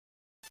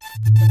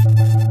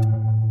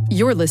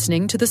You're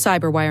listening to the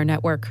Cyberwire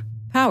Network,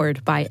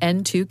 powered by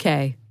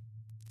N2K.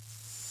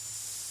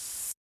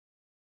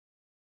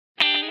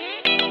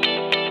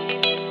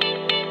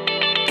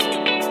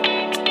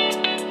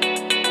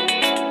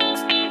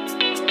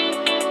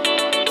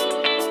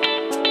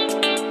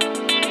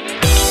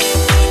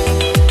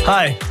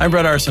 Hi, I'm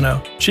Brett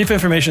Arsenault, Chief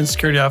Information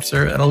Security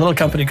Officer at a little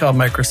company called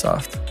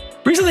Microsoft.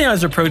 Recently, I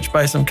was approached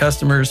by some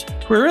customers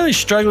who are really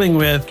struggling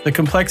with the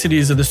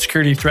complexities of the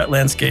security threat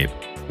landscape.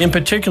 In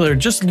particular,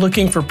 just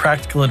looking for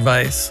practical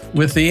advice.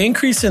 With the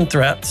increase in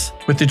threats,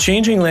 with the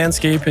changing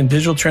landscape and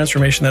digital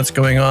transformation that's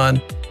going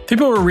on,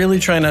 people were really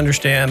trying to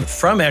understand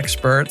from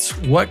experts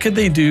what could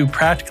they do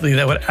practically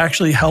that would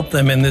actually help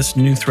them in this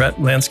new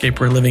threat landscape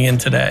we're living in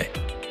today.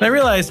 And I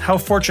realized how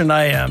fortunate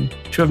I am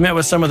to have met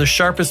with some of the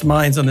sharpest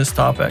minds on this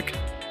topic,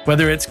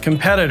 whether it's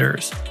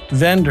competitors,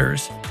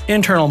 vendors,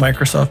 internal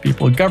Microsoft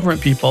people,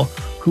 government people,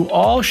 who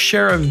all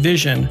share a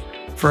vision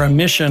for a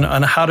mission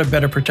on how to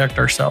better protect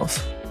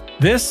ourselves.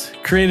 This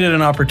created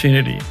an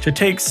opportunity to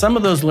take some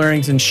of those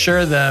learnings and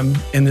share them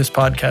in this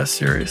podcast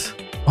series.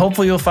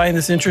 Hopefully you'll find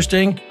this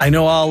interesting. I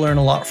know I'll learn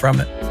a lot from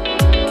it.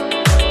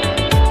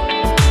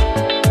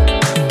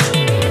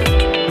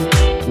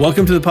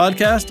 Welcome to the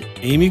podcast,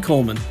 Amy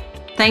Coleman.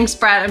 Thanks,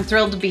 Brad. I'm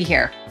thrilled to be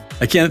here.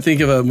 I can't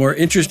think of a more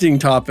interesting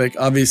topic,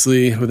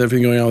 obviously, with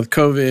everything going on with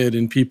COVID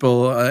and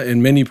people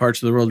in many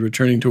parts of the world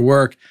returning to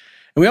work.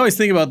 And we always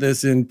think about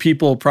this in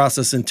people,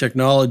 process, and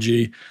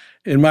technology.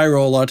 In my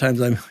role, a lot of times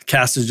I'm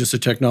cast as just a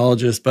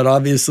technologist, but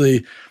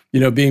obviously,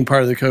 being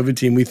part of the COVID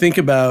team, we think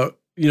about,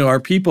 our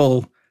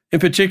people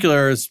in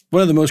particular as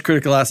one of the most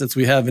critical assets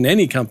we have in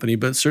any company,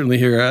 but certainly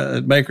here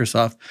at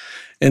Microsoft.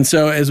 And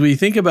so as we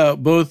think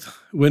about both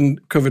when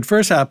COVID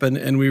first happened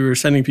and we were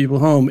sending people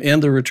home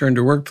and the return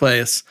to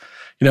workplace,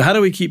 how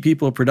do we keep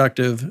people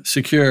productive,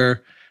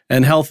 secure,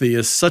 and healthy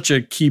is such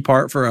a key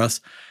part for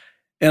us.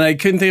 And I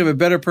couldn't think of a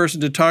better person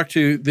to talk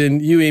to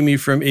than you, Amy,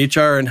 from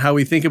HR and how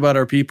we think about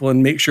our people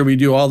and make sure we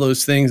do all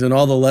those things and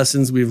all the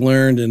lessons we've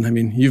learned. And I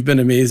mean, you've been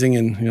amazing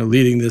in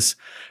leading this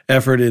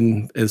effort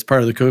as part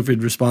of the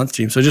COVID response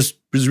team. So just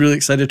was really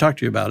excited to talk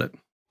to you about it.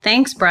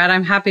 Thanks, Brad.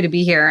 I'm happy to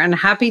be here and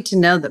happy to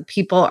know that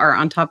people are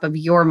on top of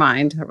your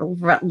mind,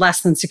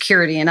 less than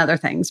security and other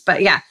things.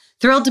 But yeah,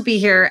 thrilled to be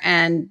here.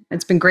 And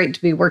it's been great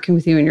to be working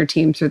with you and your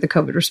team through the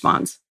COVID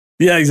response.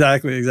 Yeah,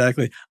 exactly.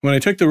 When I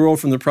took the role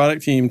from the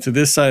product team to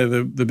this side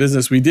of the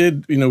business, we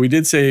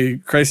did say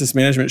crisis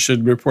management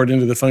should report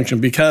into the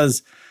function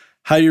because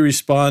how you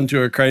respond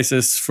to a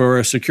crisis for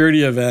a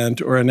security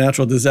event or a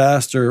natural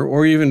disaster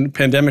or even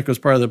pandemic was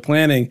part of the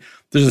planning.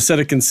 There's a set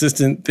of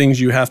consistent things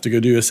you have to go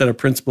do, a set of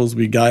principles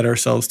we guide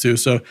ourselves to.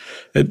 So,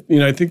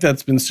 I think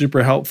that's been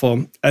super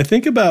helpful. I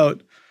think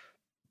about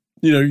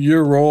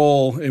your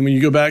role, and when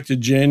you go back to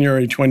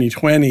January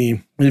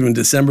 2020, even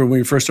December, when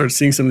we first started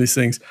seeing some of these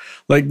things,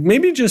 like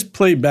maybe just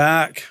play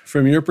back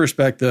from your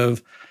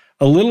perspective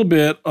a little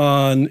bit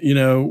on,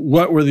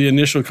 what were the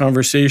initial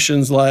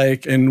conversations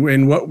like and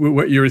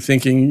what you were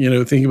thinking,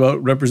 thinking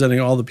about representing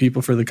all the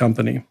people for the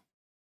company.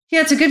 Yeah,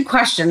 it's a good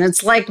question.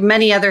 It's like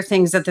many other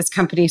things at this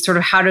company, sort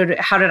of how did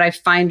I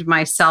find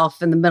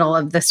myself in the middle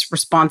of this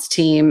response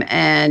team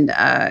and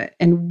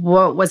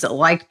what was it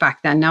like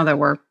back then? Now that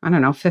we're,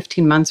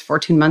 14 months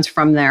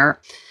from there.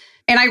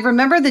 And I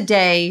remember the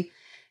day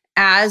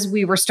as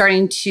we were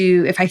starting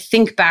to, if I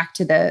think back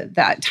to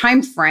that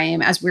time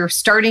frame, as we were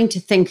starting to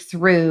think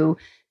through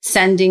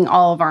sending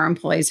all of our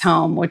employees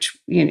home, which,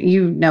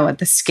 at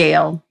the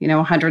scale,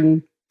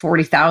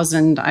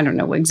 140,000, I don't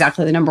know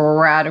exactly the number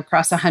we're at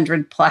across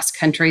 100 plus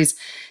countries,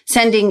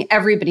 sending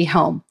everybody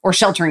home or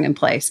sheltering in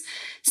place.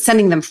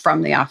 Sending them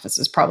from the office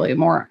is probably a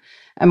more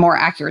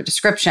accurate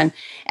description.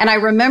 And I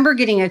remember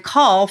getting a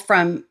call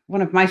from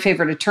one of my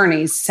favorite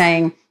attorneys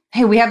saying,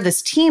 hey, we have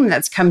this team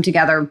that's come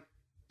together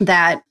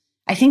that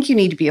I think you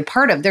need to be a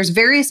part of. There's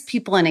various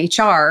people in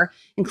HR,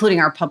 including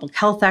our public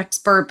health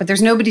expert, but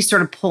there's nobody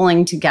sort of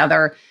pulling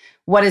together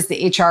what is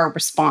the HR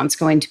response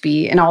going to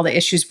be and all the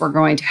issues we're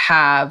going to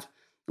have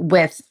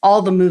with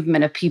all the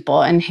movement of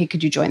people. And hey,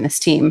 could you join this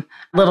team?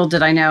 Little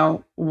did I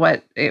know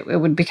what it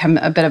would become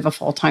a bit of a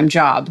full-time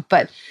job.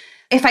 But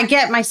if I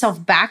get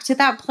myself back to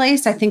that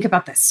place, I think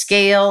about the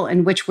scale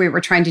in which we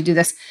were trying to do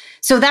this.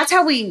 So that's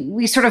how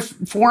we sort of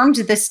formed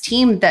this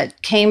team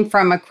that came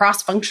from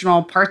across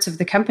functional parts of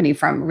the company,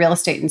 from real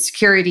estate and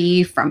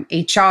security, from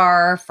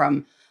HR,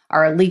 from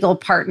our legal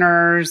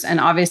partners, and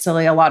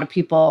obviously a lot of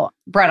people,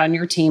 Brett, on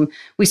your team.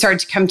 We started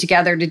to come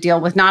together to deal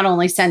with not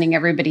only sending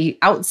everybody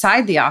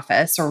outside the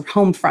office or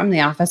home from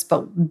the office,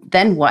 but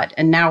then what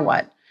and now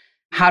what?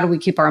 How do we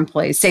keep our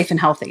employees safe and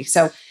healthy?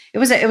 So it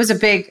was a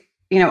big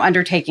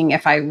undertaking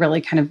if I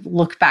really kind of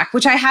look back,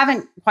 which I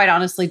haven't quite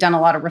honestly done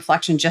a lot of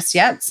reflection just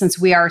yet, since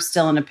we are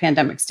still in a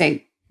pandemic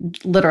state,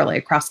 literally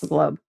across the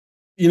globe.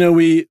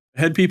 We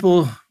had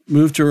people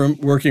move to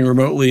working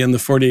remotely in the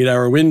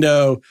 48-hour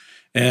window.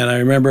 And I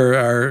remember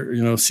our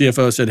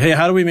CFO said, hey,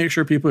 how do we make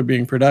sure people are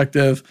being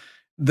productive?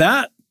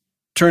 That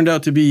turned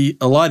out to be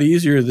a lot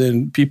easier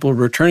than people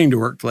returning to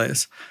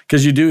workplace,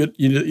 because you do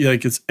it,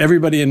 like it's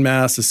everybody en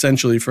masse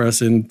essentially for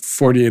us in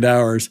 48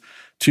 hours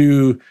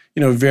to,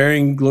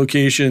 varying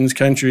locations,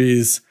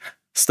 countries,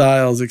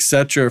 styles, et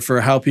cetera,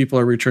 for how people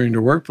are returning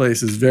to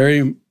workplace is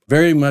very,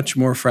 very much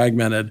more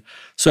fragmented.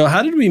 So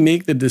how did we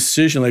make the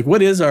decision? Like,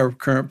 what is our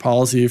current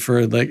policy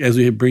for, like, as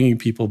we're bringing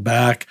people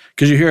back?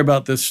 Because you hear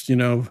about this,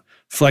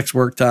 flex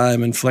work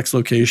time and flex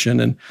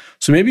location. And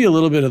so maybe a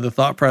little bit of the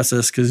thought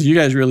process, because you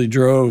guys really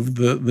drove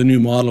the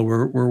new model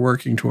we're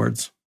working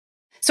towards.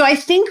 So I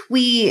think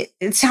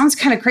it sounds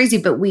kind of crazy,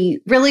 but we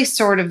really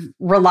sort of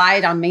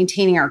relied on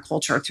maintaining our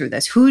culture through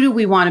this. Who do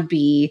we want to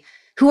be?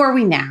 Who are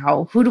we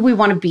now? Who do we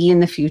want to be in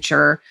the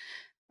future?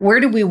 Where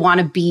do we want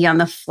to be on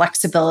the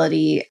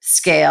flexibility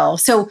scale?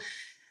 So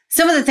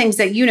some of the things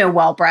that you know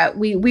well, Brett,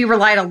 we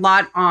relied a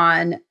lot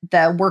on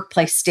the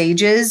workplace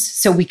stages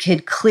so we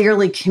could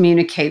clearly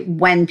communicate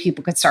when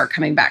people could start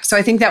coming back. So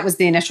I think that was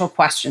the initial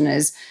question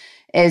is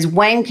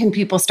when can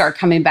people start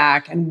coming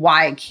back and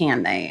why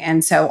can they?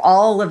 And so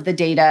all of the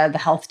data, the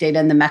health data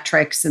and the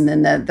metrics, and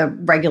then the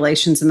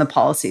regulations and the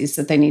policies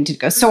that they need to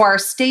go. So our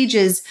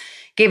stages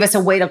gave us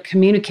a way to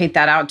communicate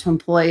that out to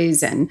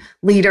employees and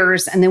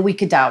leaders, and then we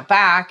could dial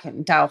back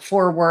and dial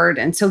forward.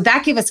 And so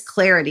that gave us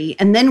clarity.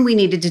 And then we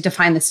needed to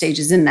define the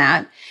stages in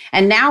that.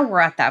 And now we're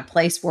at that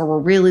place where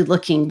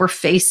we're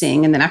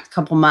facing in the next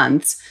couple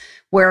months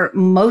where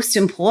most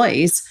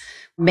employees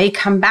may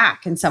come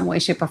back in some way,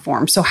 shape, or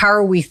form. So how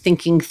are we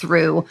thinking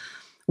through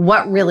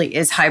what really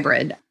is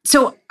hybrid?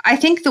 So I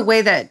think the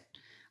way that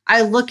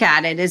I look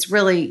at it is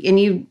really, and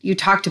you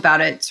talked about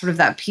it, sort of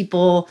that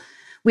people.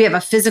 We have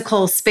a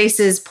physical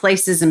spaces,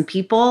 places, and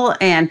people,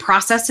 and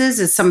processes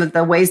is some of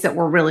the ways that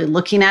we're really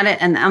looking at it.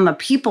 And on the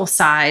people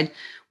side,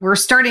 we're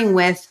starting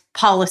with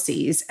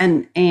policies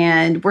and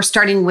we're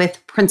starting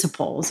with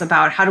principles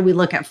about how do we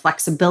look at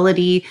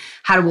flexibility?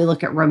 How do we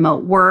look at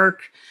remote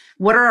work?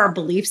 What are our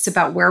beliefs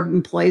about where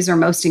employees are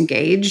most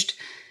engaged?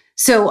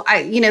 So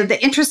the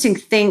interesting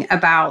thing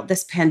about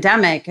this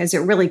pandemic is it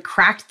really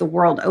cracked the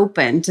world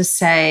open to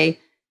say,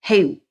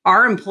 hey,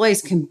 our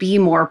employees can be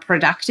more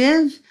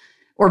productive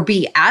or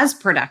be as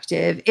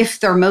productive if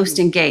they're most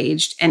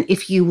engaged. And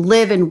if you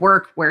live and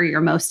work where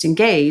you're most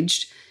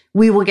engaged,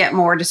 we will get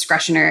more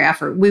discretionary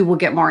effort. We will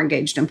get more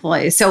engaged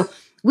employees. So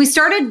we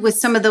started with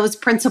some of those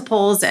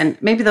principles, and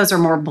maybe those are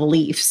more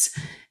beliefs.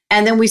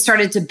 And then we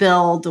started to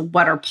build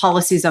what are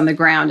policies on the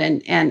ground.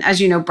 And as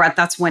you know, Brett,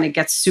 that's when it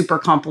gets super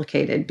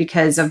complicated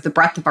because of the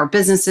breadth of our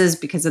businesses,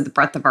 because of the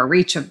breadth of our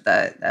reach of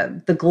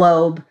the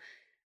globe.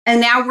 And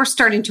now we're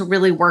starting to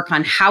really work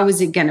on how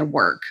is it going to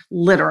work,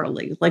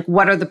 literally, like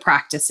what are the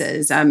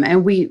practices?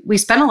 And we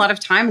spend a lot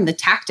of time in the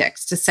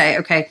tactics to say,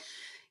 okay,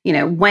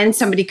 when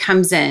somebody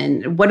comes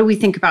in, what do we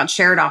think about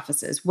shared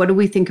offices? What do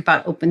we think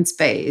about open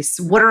space?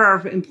 What are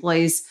our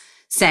employees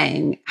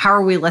saying? How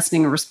are we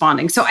listening and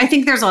responding? So I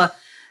think there's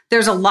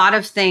a lot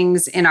of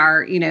things in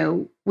our,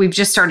 we've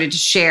just started to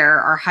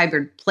share our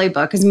hybrid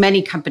playbook, as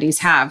many companies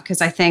have,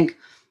 because I think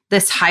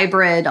this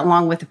hybrid,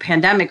 along with the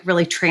pandemic,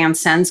 really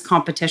transcends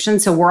competition.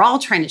 So we're all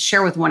trying to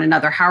share with one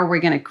another, how are we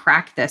going to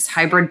crack this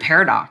hybrid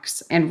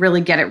paradox and really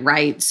get it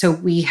right so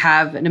we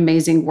have an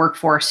amazing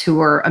workforce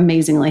who are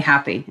amazingly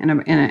happy in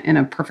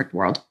a perfect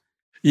world.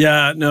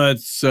 Yeah, no,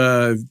 it's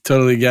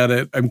totally get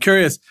it. I'm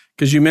curious,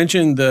 because you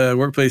mentioned the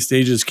workplace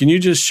stages. Can you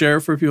just share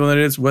for people that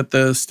is what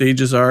the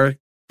stages are?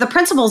 The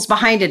principles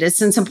behind it is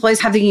since employees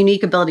have the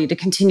unique ability to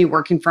continue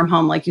working from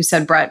home, like you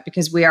said, Brett,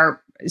 because we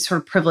are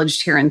sort of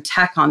privileged here in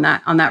tech on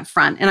that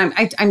front. And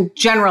I'm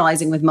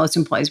generalizing with most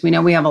employees. We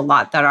know we have a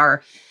lot that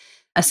are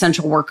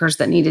essential workers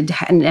that needed to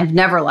and have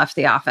never left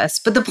the office.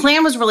 But the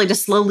plan was really to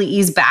slowly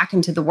ease back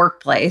into the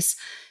workplace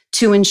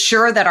to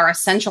ensure that our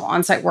essential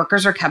on-site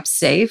workers are kept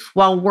safe,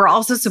 while we're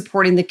also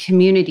supporting the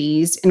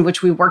communities in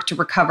which we work to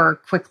recover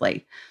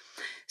quickly.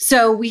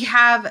 So we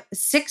have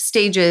 6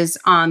 stages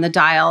on the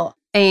dial,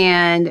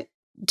 and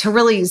to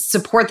really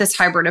support this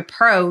hybrid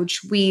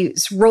approach, we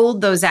rolled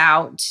those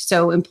out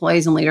so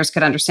employees and leaders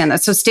could understand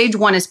that. So stage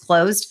 1 is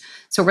closed.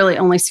 So really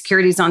only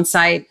security is on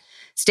site.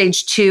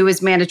 Stage 2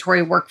 is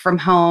mandatory work from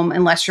home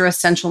unless you're an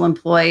essential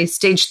employee.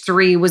 Stage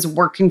 3 was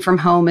working from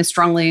home is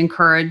strongly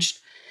encouraged.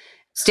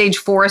 Stage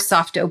 4 is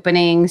soft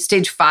opening.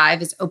 Stage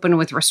 5 is open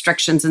with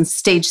restrictions. And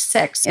stage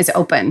 6 is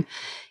open.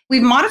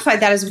 We've modified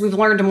that as we've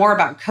learned more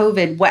about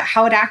COVID,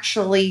 how it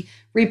actually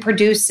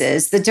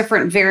reproduces, the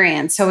different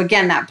variants. So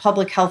again, that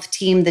public health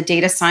team, the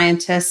data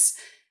scientists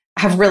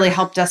have really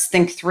helped us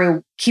think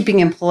through keeping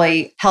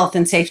employee health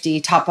and safety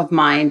top of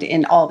mind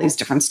in all these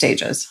different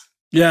stages.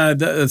 Yeah,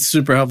 that's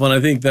super helpful. And I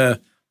think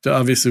that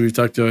obviously we've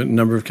talked to a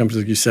number of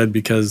companies, like you said,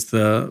 because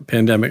the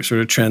pandemic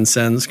sort of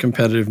transcends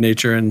competitive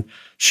nature and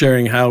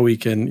sharing how we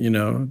can,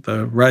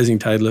 the rising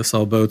tide lifts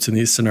all boats in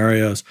these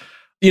scenarios.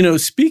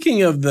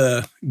 Speaking of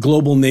the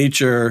global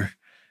nature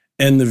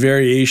and the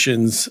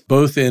variations,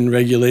 both in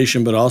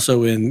regulation, but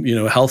also in,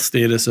 health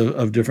status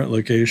of different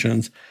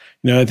locations.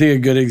 I think a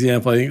good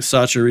example, I think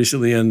Satya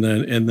recently in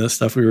the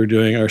stuff we were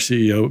doing, our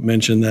CEO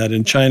mentioned that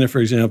in China, for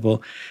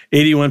example,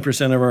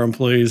 81% of our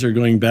employees are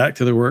going back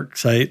to the work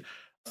site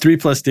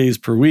 3+ days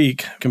per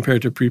week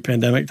compared to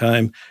pre-pandemic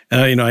time.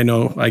 And I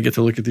know I get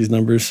to look at these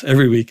numbers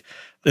every week.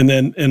 And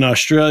then in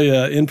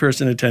Australia,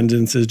 in-person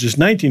attendance is just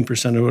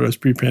 19% of what it was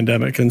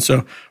pre-pandemic. And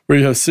so where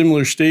you have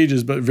similar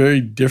stages, but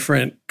very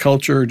different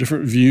culture,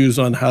 different views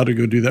on how to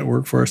go do that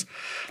workforce.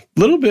 A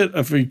little bit,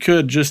 if we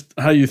could, just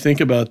how you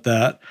think about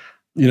that,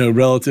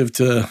 relative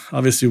to,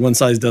 obviously one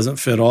size doesn't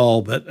fit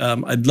all, but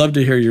I'd love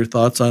to hear your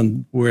thoughts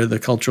on where the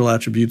cultural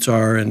attributes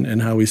are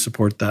and how we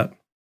support that.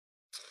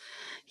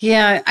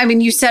 Yeah, I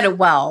mean, you said it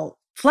well.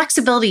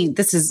 Flexibility,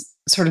 this is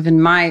sort of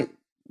in my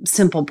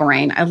simple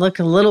brain. I look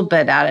a little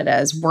bit at it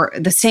as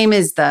the same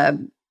as I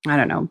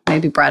don't know,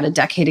 maybe Brad, a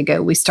decade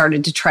ago, we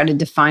started to try to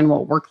define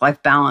what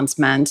work-life balance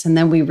meant. And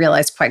then we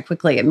realized quite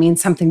quickly it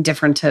means something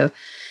different to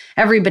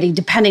everybody,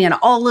 depending on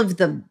all of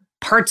the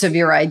parts of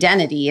your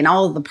identity and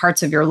all of the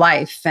parts of your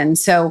life. And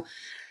so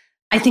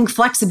I think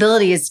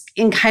flexibility is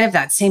in kind of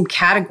that same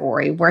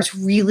category where it's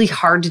really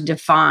hard to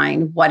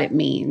define what it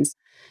means.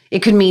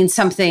 It could mean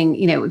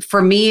something,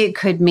 for me, it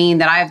could mean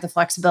that I have the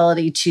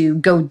flexibility to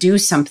go do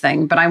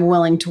something, but I'm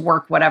willing to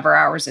work whatever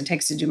hours it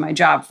takes to do my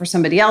job. For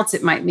somebody else,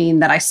 it might mean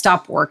that I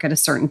stop work at a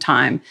certain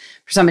time.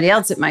 For somebody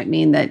else, it might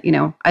mean that,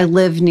 I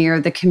live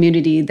near the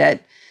community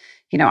that,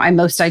 I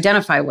most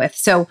identify with.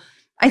 So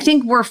I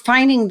think we're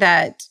finding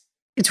that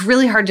it's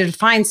really hard to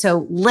define.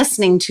 So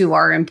listening to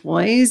our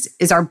employees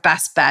is our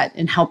best bet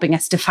in helping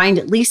us define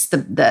at least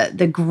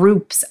the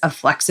groups of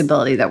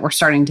flexibility that we're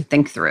starting to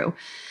think through.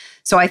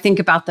 So I think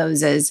about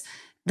those as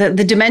the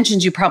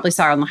dimensions you probably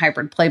saw on the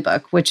hybrid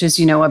playbook, which is,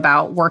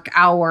 about work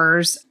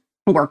hours,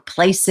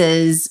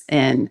 workplaces,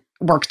 and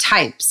work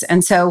types.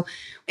 And so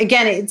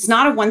again, it's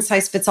not a one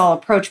size fits all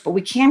approach, but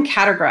we can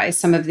categorize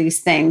some of these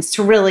things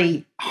to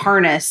really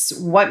harness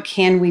what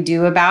can we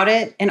do about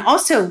it. And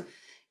also,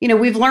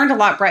 we've learned a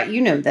lot, Brett,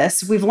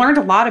 this. We've learned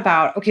a lot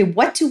about, okay,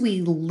 what do we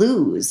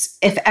lose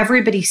if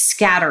everybody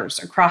scatters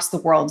across the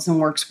world and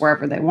works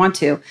wherever they want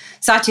to?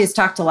 Satya has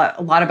talked a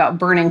lot about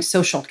burning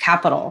social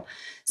capital.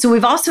 So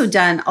we've also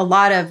done a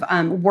lot of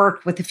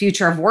work with the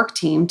Future of Work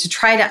team to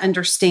try to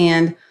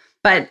understand,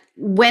 but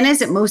when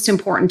is it most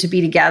important to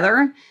be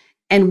together?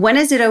 And when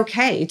is it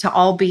okay to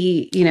all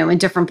be, in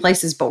different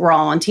places, but we're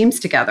all on teams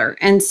together?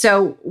 And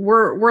so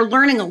we're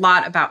learning a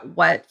lot about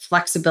what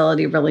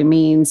flexibility really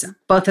means,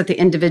 both at the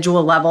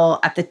individual level,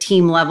 at the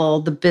team level,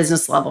 the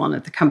business level, and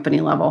at the company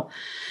level.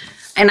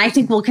 And I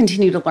think we'll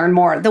continue to learn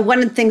more. The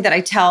one thing that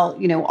I tell,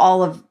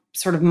 all of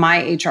sort of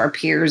my HR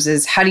peers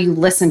is, how do you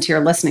listen to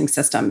your listening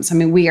systems? I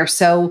mean, we are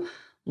so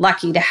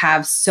lucky to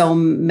have so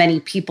many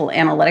people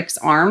analytics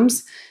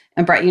arms.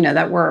 And Brett,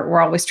 that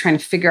we're always trying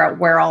to figure out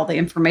where all the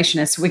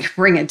information is so we can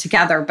bring it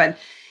together. But,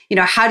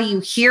 how do you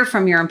hear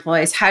from your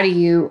employees? How do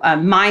you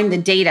mine the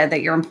data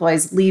that your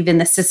employees leave in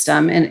the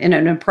system in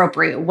an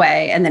appropriate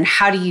way? And then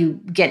how do you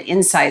get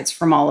insights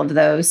from all of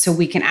those so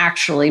we can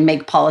actually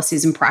make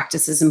policies and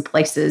practices and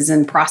places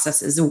and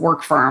processes and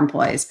work for our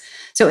employees?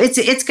 So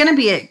it's going to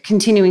be a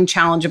continuing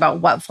challenge about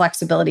what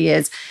flexibility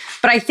is.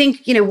 But I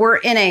think, we're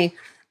in a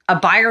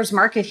buyer's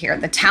market here.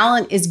 The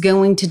talent is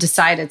going to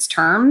decide its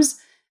terms,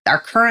 our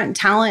current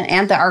talent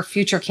and our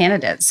future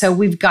candidates. So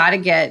we've got to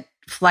get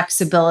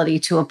flexibility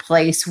to a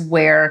place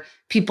where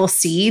people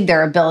see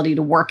their ability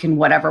to work in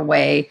whatever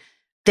way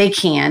they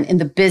can in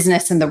the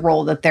business and the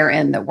role that they're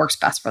in that works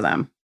best for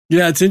them.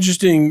 Yeah, it's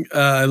interesting.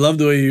 I love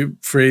the way you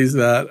phrase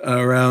that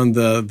around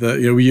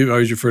we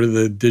always refer to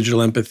the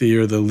digital empathy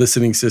or the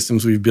listening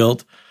systems we've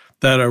built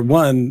that are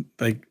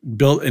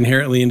built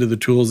inherently into the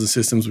tools and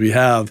systems we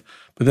have.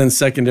 But then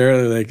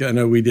secondarily, I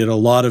know we did a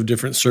lot of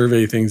different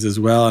survey things as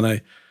well.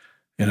 And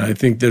I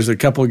think there's a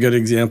couple of good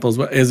examples.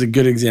 As a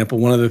good example,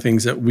 one of the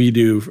things that we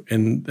do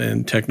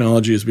in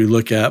technology is we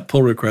look at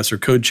pull requests or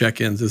code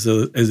check-ins as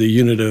a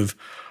unit of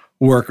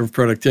work of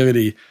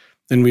productivity.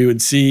 And we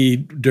would see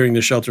during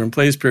the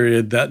shelter-in-place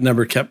period, that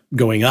number kept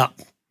going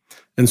up.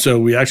 And so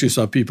we actually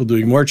saw people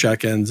doing more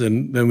check-ins.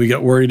 And then we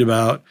got worried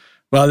about,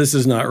 well, this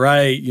is not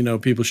right.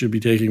 People should be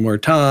taking more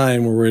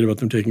time. We're worried about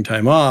them taking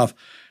time off.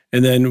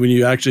 And then when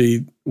you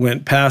actually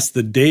went past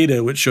the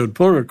data, which showed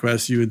pull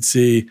requests, you would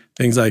see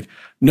things like,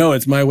 no,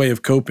 it's my way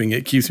of coping.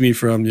 It keeps me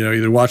from,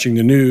 either watching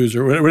the news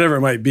or whatever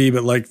it might be.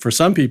 But for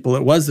some people,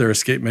 it was their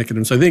escape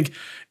mechanism. So I think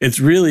has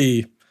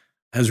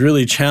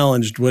really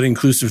challenged what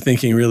inclusive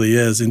thinking really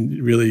is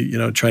and really,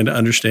 trying to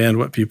understand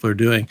what people are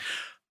doing.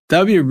 That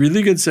would be a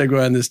really good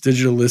segue on this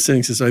digital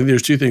listening system. I think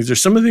there's two things.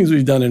 There's some of the things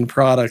we've done in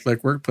product,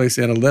 like workplace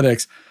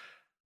analytics,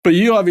 but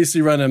you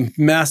obviously run a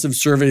massive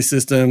survey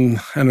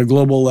system on a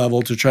global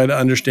level to try to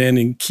understand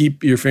and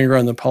keep your finger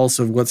on the pulse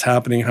of what's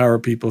happening. How are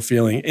people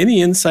feeling? Any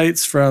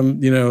insights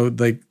from,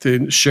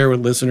 to share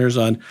with listeners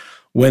on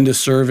when to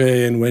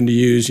survey and when to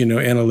use,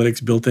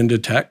 analytics built into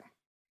tech?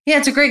 Yeah,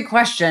 it's a great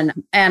question.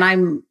 And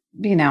I'm,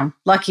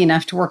 lucky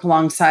enough to work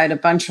alongside a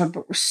bunch of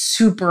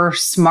super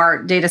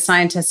smart data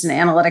scientists and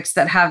analytics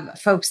that have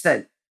folks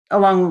that,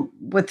 along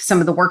with some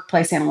of the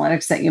workplace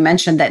analytics that you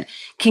mentioned, that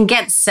can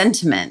get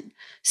sentiment.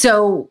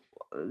 So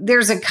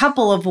there's a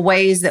couple of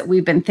ways that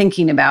we've been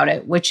thinking about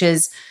it, which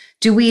is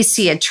do we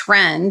see a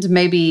trend,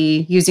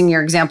 maybe using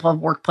your example of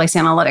workplace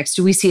analytics,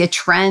 do we see a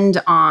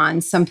trend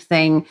on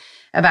something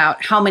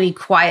about how many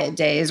quiet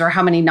days or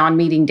how many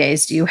non-meeting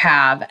days do you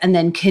have? And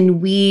then can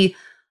we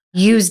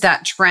use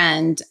that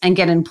trend and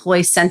get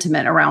employee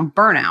sentiment around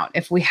burnout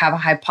if we have a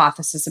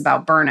hypothesis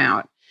about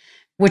burnout,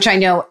 which I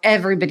know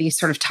everybody's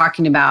sort of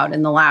talking about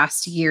in the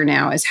last year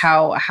now, is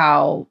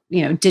how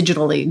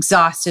digitally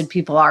exhausted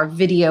people are,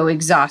 video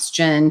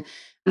exhaustion.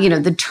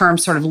 The term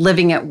sort of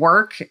living at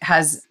work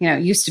has,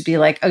 used to be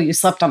like, oh, you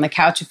slept on the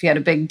couch if you had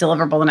a big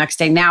deliverable the next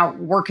day. Now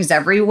work is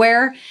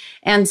everywhere.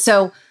 And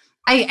so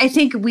I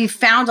think we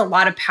found a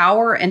lot of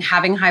power in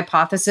having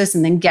hypothesis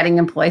and then getting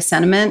employee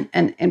sentiment.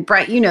 And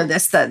Brett,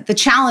 this, the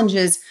challenge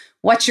is,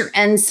 what's your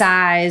end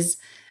size?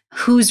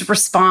 Who's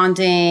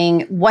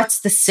responding?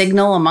 What's the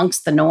signal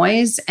amongst the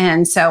noise?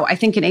 And so I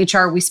think in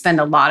HR, we spend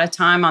a lot of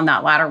time on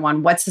that latter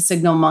one. What's the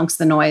signal amongst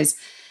the noise?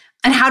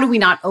 And how do we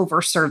not over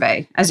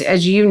survey?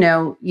 As you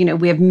know,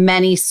 we have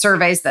many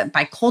surveys that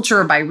by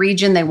culture or by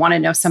region, they want to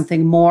know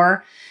something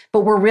more.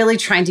 But we're really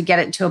trying to get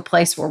it to a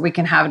place where we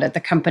can have it at the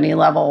company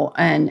level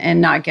and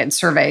not get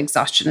survey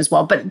exhaustion as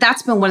well. But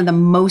that's been one of the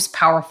most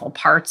powerful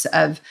parts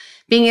of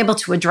being able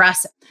to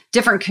address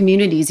different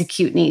communities'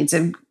 acute needs,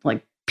 and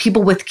like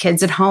people with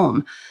kids at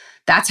home.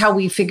 That's how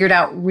we figured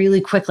out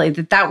really quickly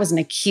that was an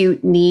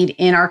acute need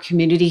in our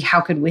community. How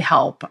could we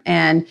help?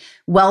 And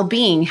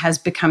well-being has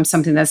become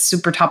something that's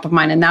super top of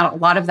mind. And that a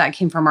lot of that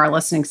came from our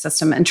listening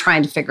system and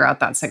trying to figure out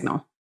that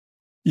signal.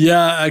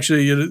 Yeah,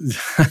 actually,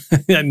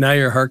 now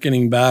you're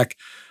hearkening back.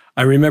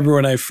 I remember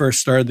when I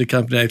first started the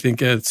company. I think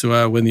it's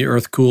when the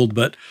earth cooled,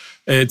 but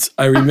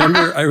I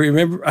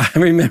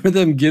remember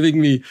them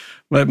giving me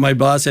what my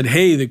boss said.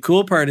 Hey, the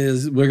cool part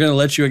is we're going to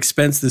let you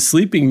expense the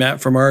sleeping mat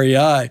from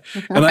REI,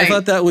 and I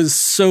thought that was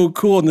so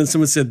cool. And then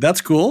someone said,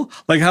 "That's cool.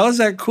 Like, how is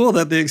that cool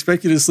that they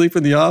expect you to sleep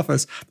in the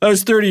office?" That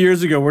was 30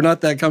 years ago. We're not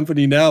that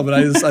company now, but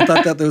I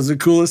thought that was the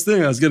coolest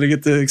thing. I was going to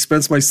get to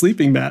expense my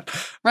sleeping mat.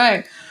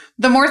 Right.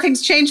 The more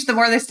things change, the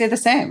more they stay the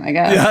same, I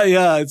guess.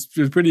 Yeah, it's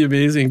pretty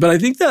amazing. But I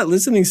think that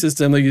listening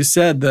system, like you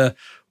said,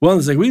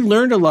 we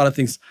learned a lot of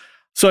things.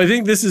 So I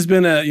think this has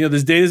been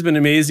this data has been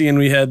amazing, and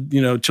we had,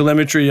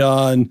 telemetry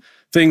on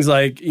things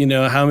like,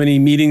 how many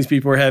meetings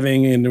people were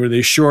having, and were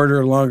they shorter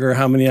or longer,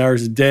 how many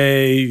hours a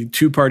day,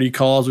 two-party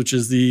calls, which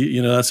is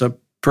that's a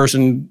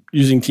person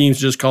using Teams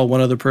to just call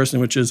one other person,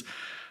 which is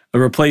a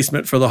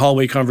replacement for the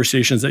hallway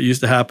conversations that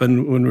used to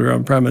happen when we were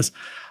on premise.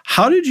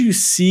 How did you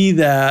see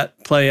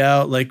that play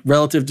out, like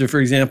relative to, for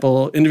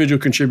example, individual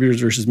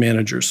contributors versus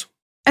managers?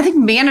 I think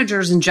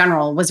managers in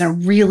general was a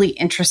really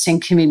interesting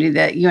community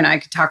that you and I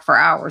could talk for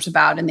hours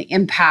about, and the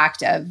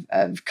impact of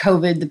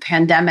COVID, the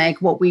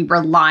pandemic, what we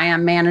rely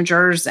on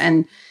managers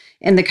and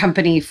in the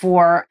company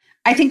for.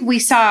 I think we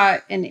saw,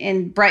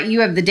 and Brett, you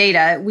have the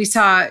data, we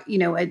saw,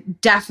 a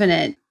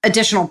definite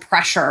additional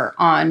pressure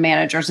on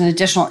managers, an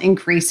additional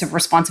increase of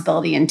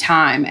responsibility and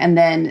time, and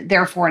then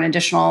therefore an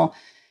additional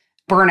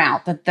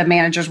burnout that the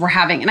managers were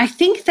having. And I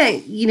think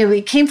that,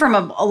 it came from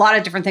a lot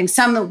of different things,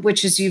 some of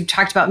which is you've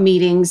talked about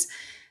meetings.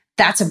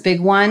 That's a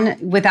big one.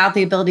 Without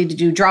the ability to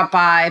do drop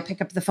by,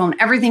 pick up the phone,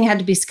 everything had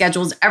to be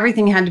schedules,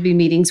 everything had to be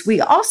meetings. We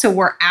also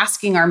were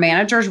asking our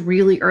managers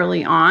really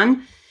early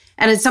on,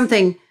 and it's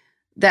something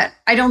that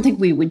I don't think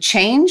we would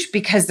change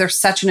because they're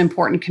such an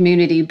important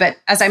community. But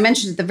as I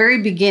mentioned at the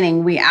very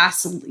beginning, we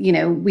asked,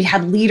 we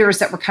had leaders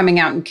that were coming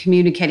out and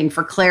communicating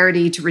for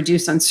clarity, to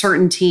reduce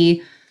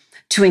uncertainty,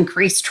 to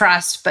increase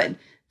trust. But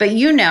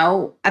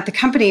at the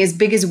company as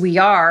big as we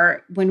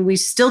are, when we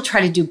still try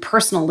to do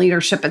personal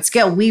leadership at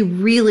scale,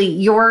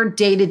 your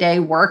day-to-day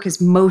work is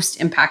most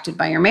impacted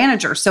by your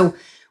manager. So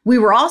we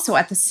were also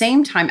at the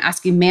same time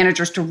asking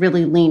managers to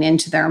really lean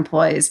into their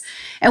employees.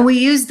 And we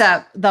use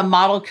the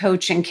model,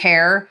 coach, and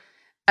care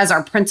as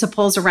our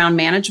principles around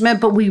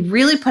management, but we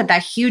really put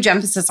that huge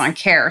emphasis on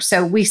care.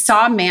 So we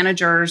saw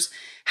managers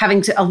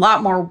having a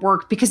lot more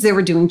work because they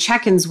were doing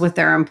check-ins with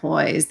their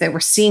employees. They were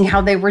seeing how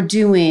they were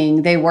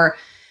doing. They were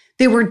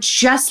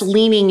just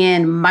leaning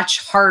in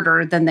much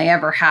harder than they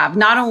ever have,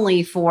 not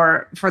only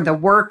for the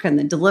work and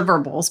the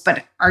deliverables,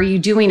 but are you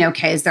doing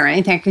okay? Is there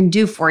anything I can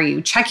do for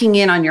you? Checking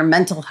in on your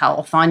mental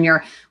health, on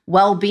your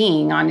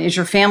well-being, on is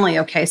your family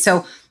okay?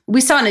 So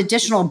we saw an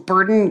additional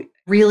burden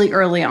really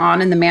early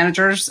on in the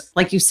managers,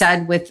 like you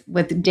said,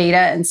 with data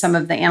and some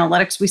of the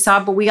analytics we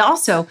saw, but we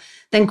also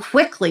then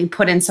quickly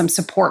put in some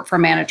support for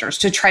managers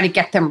to try to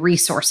get them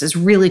resources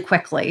really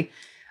quickly.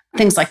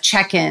 Things like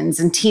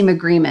check-ins and team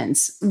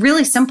agreements,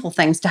 really simple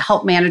things to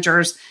help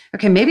managers.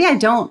 Okay, maybe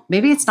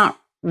it's not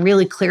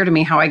really clear to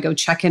me how I go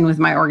check in with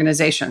my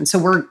organization. So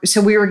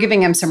we were giving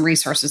them some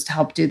resources to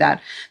help do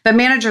that. But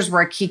managers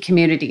were a key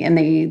community in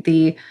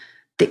the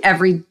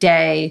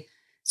everyday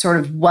sort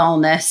of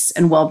wellness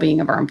and well-being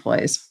of our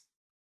employees.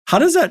 How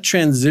does that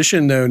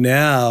transition though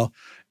now?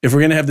 If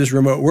we're going to have this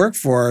remote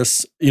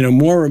workforce,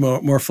 more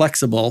remote, more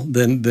flexible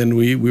than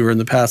we were in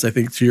the past, I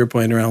think to your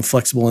point around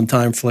flexible in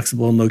time,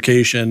 flexible in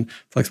location,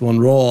 flexible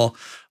in role,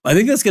 I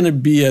think that's going to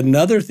be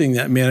another thing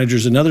that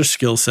managers, another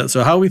skill set.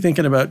 So how are we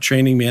thinking about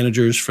training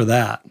managers for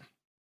that?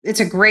 It's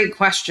a great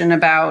question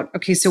about,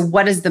 okay, so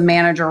what does the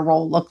manager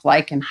role look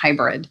like in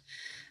hybrid?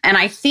 And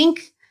I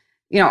think,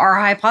 our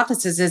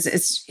hypothesis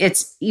is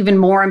it's even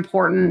more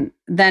important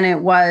than it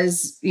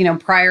was,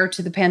 prior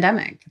to the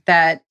pandemic,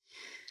 that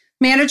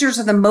managers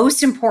are the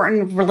most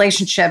important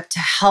relationship to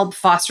help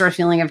foster a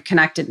feeling of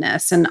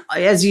connectedness. And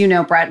as you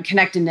know, Brett,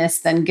 connectedness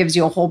then gives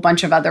you a whole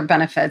bunch of other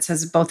benefits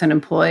as both an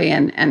employee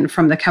and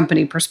from the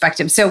company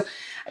perspective. So,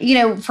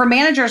 for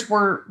managers,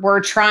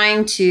 we're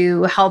trying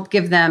to help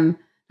give them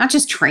not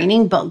just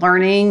training, but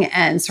learning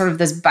and sort of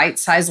this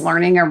bite-sized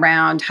learning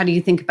around how do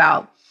you think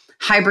about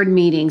hybrid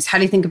meetings? How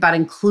do you think about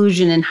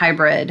inclusion in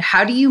hybrid?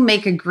 How do you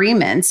make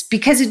agreements?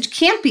 Because it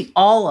can't be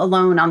all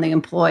alone on the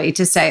employee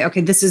to say,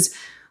 okay, this is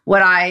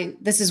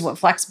what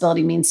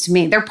flexibility means to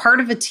me. They're part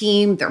of a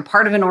team, they're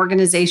part of an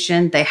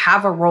organization, they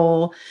have a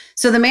role.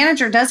 So the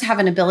manager does have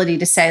an ability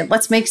to say,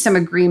 let's make some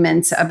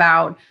agreements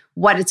about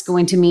what it's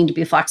going to mean to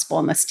be flexible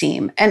in this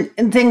team. And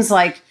things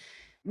like,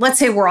 let's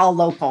say we're all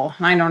local.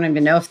 I don't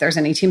even know if there's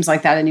any teams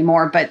like that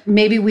anymore, but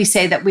maybe we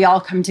say that we all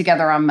come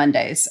together on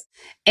Mondays.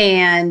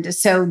 And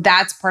so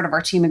that's part of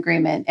our team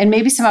agreement. And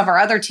maybe some of our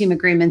other team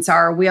agreements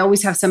are we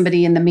always have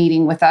somebody in the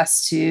meeting with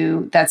us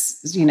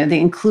that's the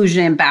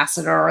inclusion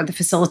ambassador or the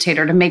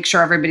facilitator to make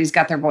sure everybody's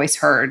got their voice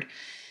heard.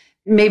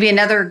 Maybe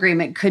another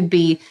agreement could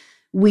be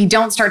we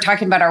don't start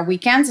talking about our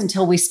weekends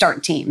until we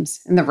start teams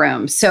in the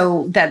room.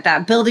 So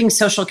that building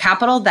social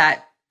capital,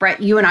 that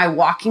Brett, you and I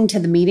walking to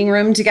the meeting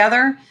room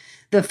together,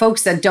 the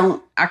folks that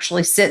don't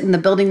actually sit in the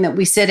building that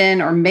we sit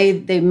in, or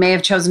they may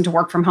have chosen to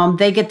work from home,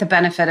 they get the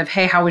benefit of,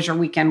 hey, how was your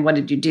weekend? What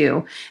did you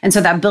do? And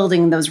so that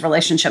building those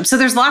relationships. So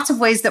there's lots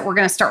of ways that we're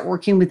going to start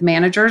working with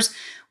managers.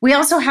 We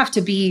also have to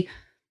be,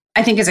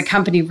 I think, as a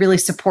company, really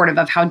supportive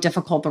of how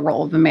difficult the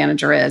role of a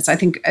manager is. I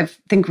think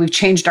we've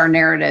changed our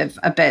narrative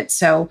a bit.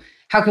 So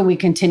how can we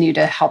continue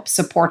to help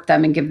support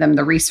them and give them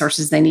the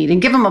resources they need and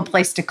give them a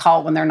place to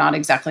call when they're not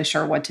exactly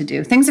sure what to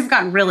do? Things have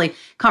gotten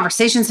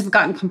conversations have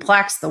gotten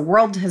complex. The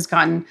world has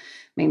gotten,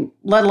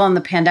 let alone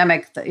the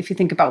pandemic. If you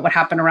think about what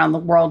happened around the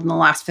world in the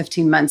last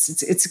 15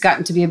 months, it's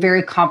gotten to be a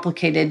very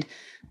complicated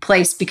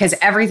place because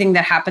everything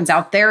that happens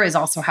out there is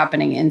also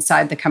happening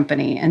inside the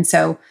company. And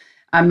so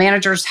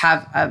managers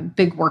have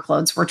big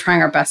workloads. We're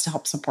trying our best to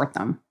help support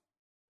them.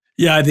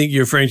 Yeah, I think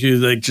you're referring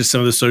to just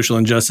some of the social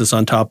injustice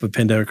on top of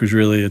pandemic was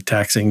really a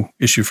taxing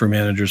issue for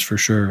managers for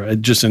sure.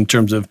 Just in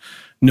terms of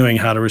knowing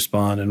how to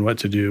respond and what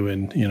to do,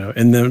 and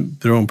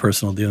their own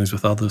personal dealings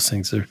with all those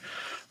things are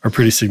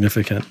pretty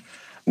significant.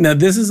 Now,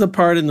 this is a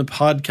part in the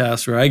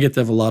podcast where I get to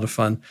have a lot of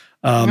fun.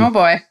 Oh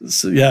boy!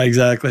 So, yeah,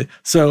 exactly.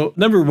 So,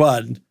 number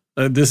one,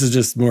 this is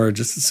just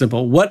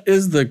simple. What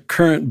is the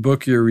current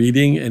book you're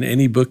reading, and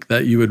any book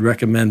that you would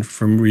recommend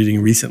from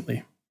reading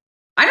recently?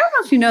 I don't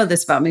know if you know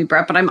this about me,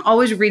 Brett, but I'm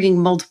always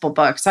reading multiple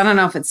books. I don't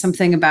know if it's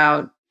something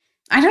about,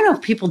 I don't know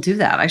if people do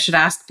that. I should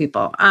ask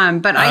people.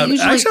 But I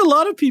usually... Actually, a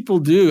lot of people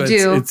do.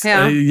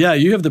 Yeah,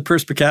 you have the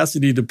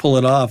perspicacity to pull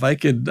it off. I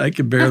could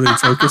barely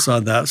focus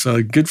on that.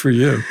 So good for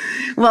you.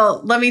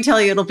 Well, let me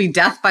tell you, it'll be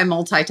death by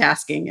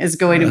multitasking is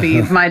going to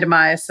be my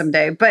demise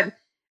someday. But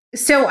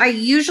so I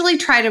usually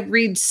try to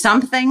read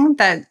something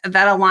that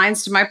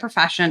aligns to my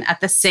profession at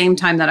the same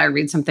time that I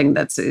read something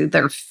that's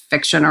either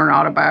fiction or an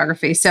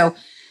autobiography. So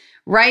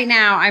right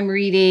now, I'm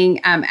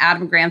reading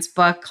Adam Grant's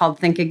book called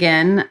Think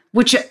Again,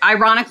 which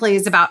ironically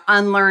is about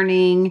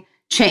unlearning,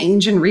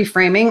 change, and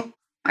reframing.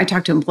 I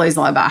talk to employees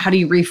a lot about how do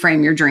you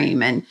reframe your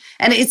dream. And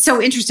it's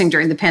so interesting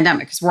during the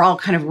pandemic because we're all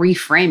kind of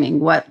reframing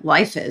what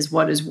life is,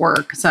 what is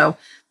work. So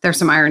there's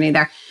some irony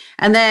there.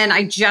 And then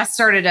I just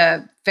started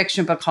a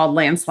fiction book called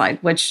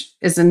Landslide, which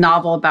is a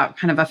novel about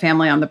kind of a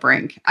family on the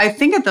brink. I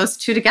think of those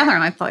two together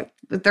and I thought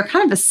they're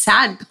kind of a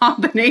sad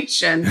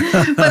combination,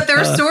 but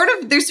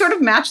they sort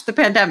of match the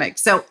pandemic.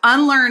 So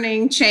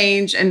unlearning,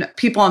 change, and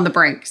people on the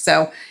brink.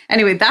 So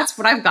anyway, that's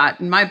what I've got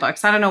in my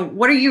books. I don't know.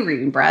 What are you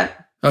reading,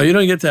 Brett? Oh, you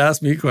don't get to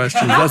ask me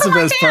questions. That's the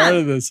best part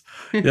of this.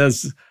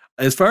 Yes.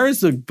 As far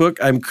as the book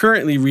I'm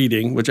currently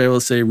reading, which I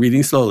will say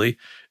reading slowly,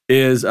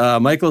 is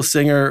Michael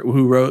Singer,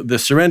 who wrote The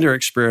Surrender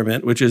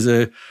Experiment, which is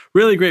a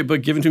really great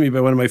book given to me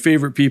by one of my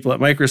favorite people at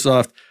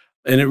Microsoft.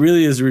 And it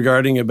really is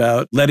regarding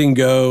about letting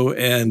go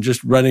and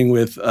just running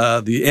with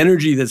the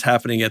energy that's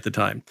happening at the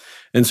time.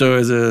 And so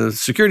as a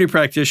security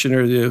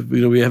practitioner,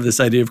 we have this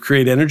idea of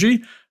create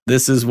energy.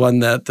 This is one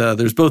that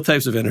there's both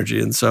types of energy.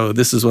 And so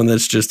this is one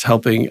that's just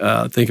helping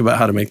think about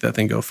how to make that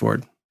thing go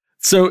forward.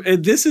 So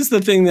this is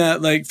the thing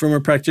that, from a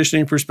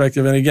practitioner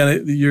perspective, and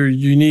again, your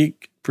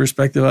unique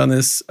perspective on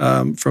this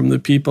from the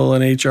people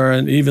in HR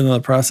and even on the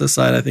process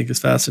side, I think is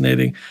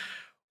fascinating.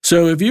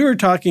 So if you were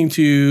talking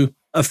to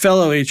a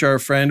fellow HR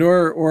friend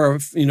or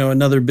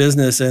another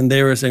business and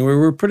they were saying,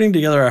 we're putting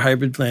together our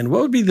hybrid plan,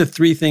 what would be the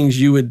three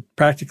things you would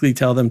practically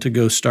tell them to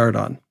go start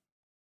on?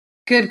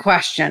 Good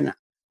question.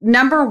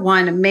 Number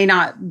one, it may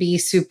not be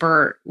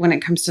super when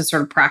it comes to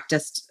sort of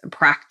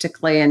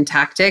practically and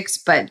tactics,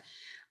 but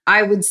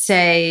I would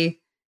say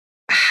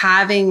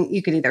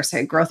you could either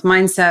say growth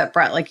mindset,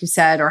 Brett, like you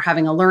said, or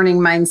having a learning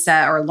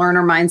mindset or a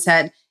learner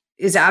mindset.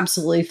 is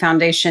absolutely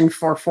foundation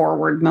for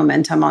forward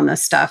momentum on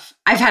this stuff.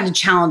 I've had to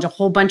challenge a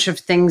whole bunch of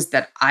things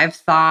that I've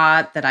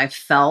thought, that I've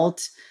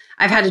felt.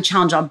 I've had to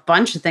challenge a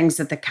bunch of things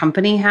that the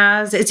company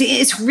has.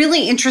 It's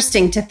really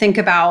interesting to think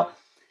about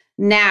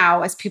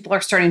now as people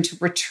are starting to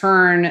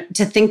return,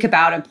 to think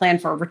about and plan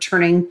for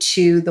returning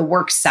to the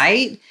work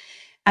site.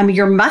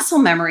 Your muscle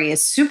memory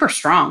is super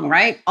strong,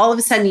 right? All of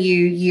a sudden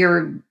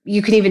you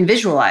can even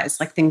visualize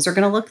like things are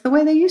going to look the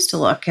way they used to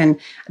look, and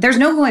there's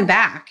no going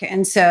back.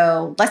 And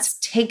so let's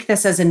take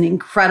this as an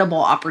incredible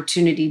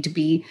opportunity to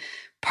be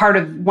part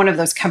of one of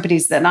those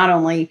companies that not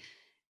only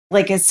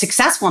like is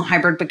successful in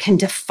hybrid, but can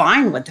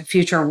define what the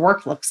future of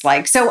work looks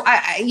like. So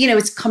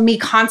it's me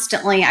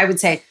constantly, I would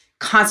say,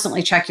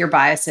 constantly check your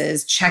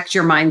biases, check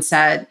your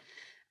mindset,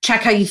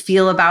 check how you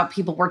feel about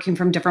people working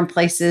from different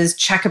places,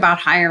 check about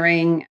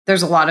hiring.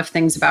 There's a lot of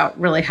things about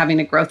really having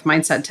a growth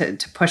mindset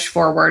to push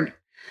forward.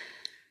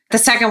 The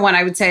second one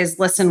I would say is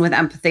listen with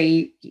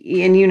empathy.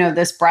 And you know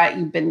this, Brett,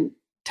 you've been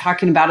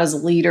talking about as a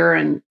leader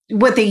and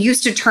what they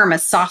used to term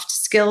as soft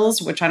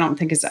skills, which I don't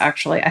think is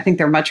actually, I think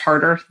they're much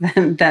harder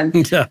than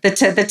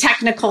the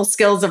technical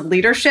skills of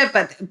leadership,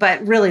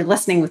 but really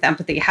listening with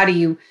empathy. How do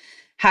you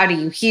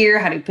hear?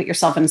 How do you put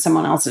yourself in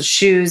someone else's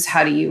shoes?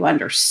 How do you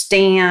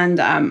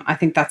understand? I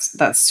think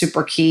that's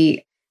super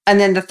key. And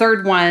then the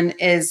third one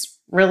is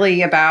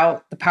really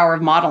about the power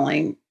of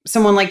modeling.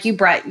 Someone like you,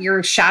 Brett,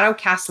 you're shadow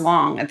cast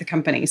long at the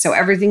company. So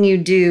everything you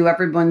do,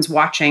 everyone's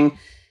watching,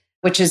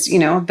 which is,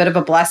 a bit of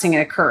a blessing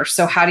and a curse.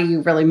 So how do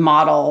you really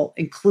model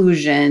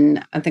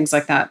inclusion and things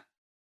like that?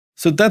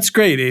 So that's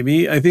great,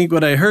 Amy. I think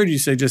what I heard you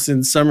say just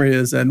in summary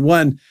is, and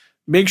one,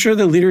 make sure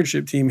the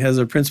leadership team has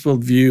a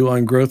principled view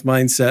on growth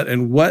mindset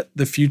and what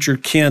the future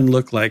can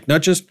look like.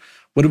 Not just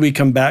what do we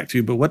come back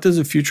to, but what does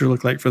the future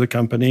look like for the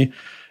company,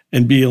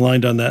 and be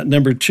aligned on that.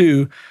 Number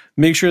two,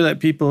 make sure that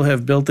people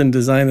have built and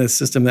designed a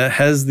system that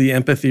has the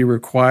empathy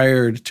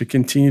required to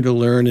continue to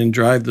learn and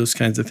drive those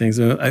kinds of things.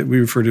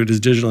 We refer to it as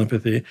digital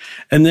empathy.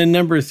 And then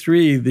number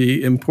three,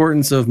 the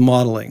importance of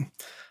modeling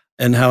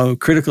and how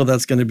critical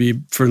that's going to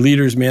be for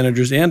leaders,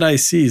 managers, and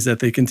ICs, that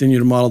they continue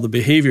to model the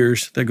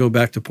behaviors that go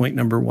back to point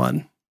number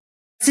one.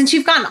 Since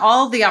you've gotten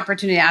all the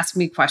opportunity to ask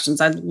me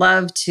questions, I'd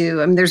love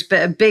to. There's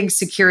a big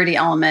security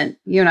element.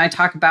 You and I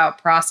talk about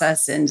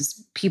process and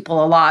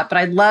people a lot, but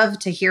I'd love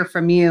to hear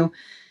from you,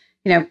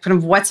 kind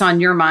of what's on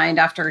your mind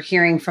after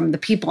hearing from the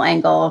people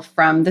angle,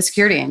 from the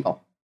security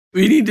angle.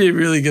 We need to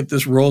really get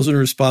this roles and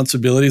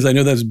responsibilities. I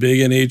know that's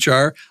big in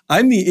HR.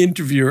 I'm the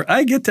interviewer.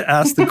 I get to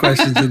ask the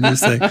questions in this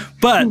thing.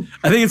 But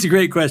I think it's a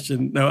great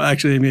question. No,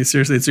 actually,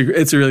 seriously,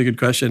 it's a really good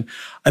question.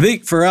 I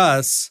think for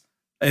us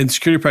and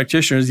security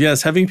practitioners,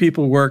 yes, having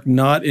people work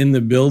not in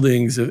the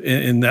buildings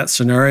in that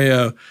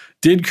scenario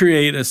did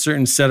create a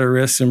certain set of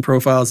risks and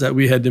profiles that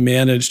we had to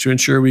manage to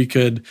ensure we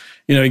could,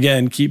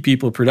 again, keep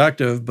people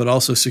productive, but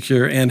also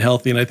secure and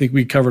healthy. And I think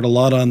we covered a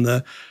lot on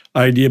the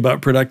idea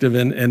about productive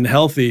and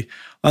healthy.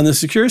 On the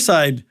secure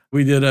side,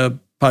 we did a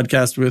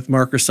podcast with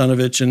Mark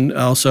Rusunovich and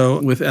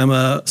also with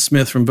Emma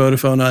Smith from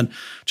Vodafone on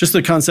just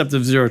the concept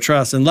of zero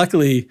trust. And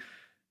luckily,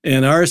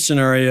 in our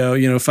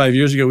scenario, 5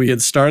 years ago, we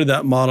had started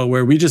that model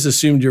where we just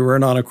assumed you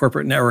weren't on a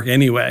corporate network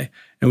anyway,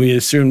 and we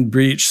assumed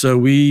breach. So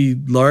we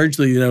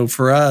largely,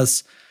 for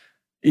us,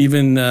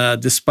 even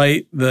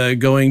despite the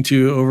going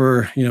to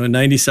over, a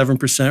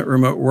 97%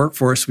 remote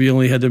workforce, we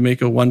only had to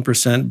make a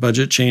 1%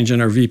 budget change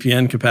in our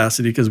VPN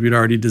capacity because we'd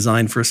already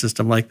designed for a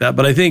system like that.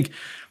 But I think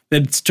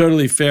it's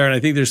totally fair. And I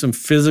think there's some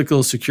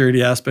physical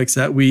security aspects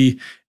that we,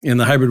 in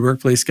the hybrid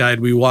workplace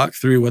guide, we walk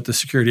through what the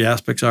security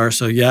aspects are.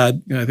 So yeah,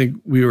 I think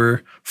we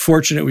were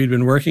fortunate we'd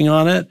been working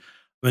on it.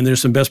 And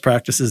there's some best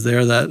practices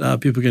there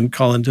that people can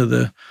call into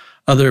the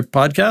other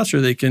podcasts,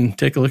 or they can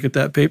take a look at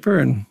that paper.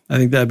 And I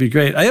think that'd be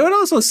great. I would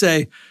also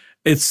say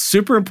it's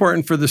super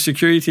important for the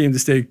security team to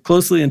stay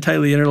closely and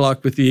tightly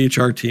interlocked with the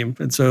HR team.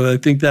 And so I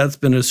think that's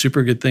been a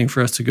super good thing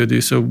for us to go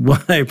do. So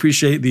I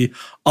appreciate the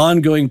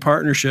ongoing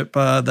partnership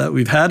that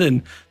we've had.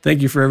 And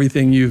thank you for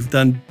everything you've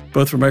done,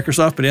 both for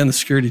Microsoft, but and the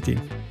security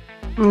team.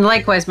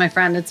 Likewise, my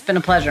friend. It's been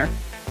a pleasure.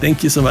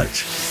 Thank you so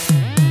much.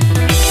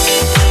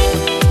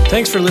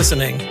 Thanks for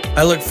listening.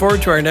 I look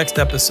forward to our next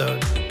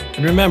episode.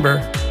 And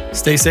remember,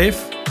 stay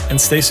safe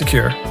and stay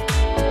secure.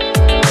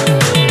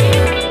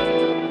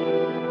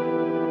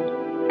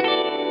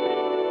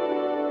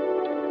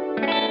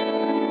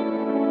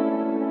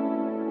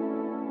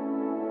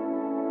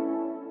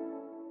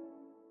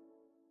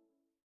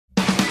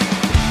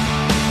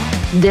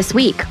 This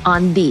week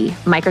on the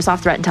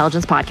Microsoft Threat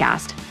Intelligence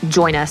Podcast,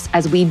 join us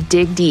as we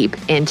dig deep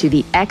into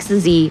the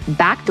XZ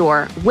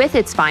backdoor with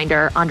its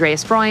finder,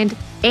 Andreas Freund,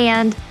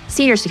 and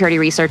senior security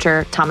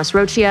researcher, Thomas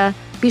Rochia.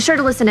 Be sure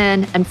to listen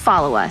in and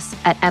follow us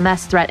at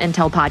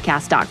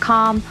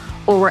msthreatintelpodcast.com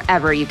or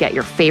wherever you get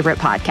your favorite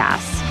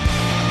podcasts.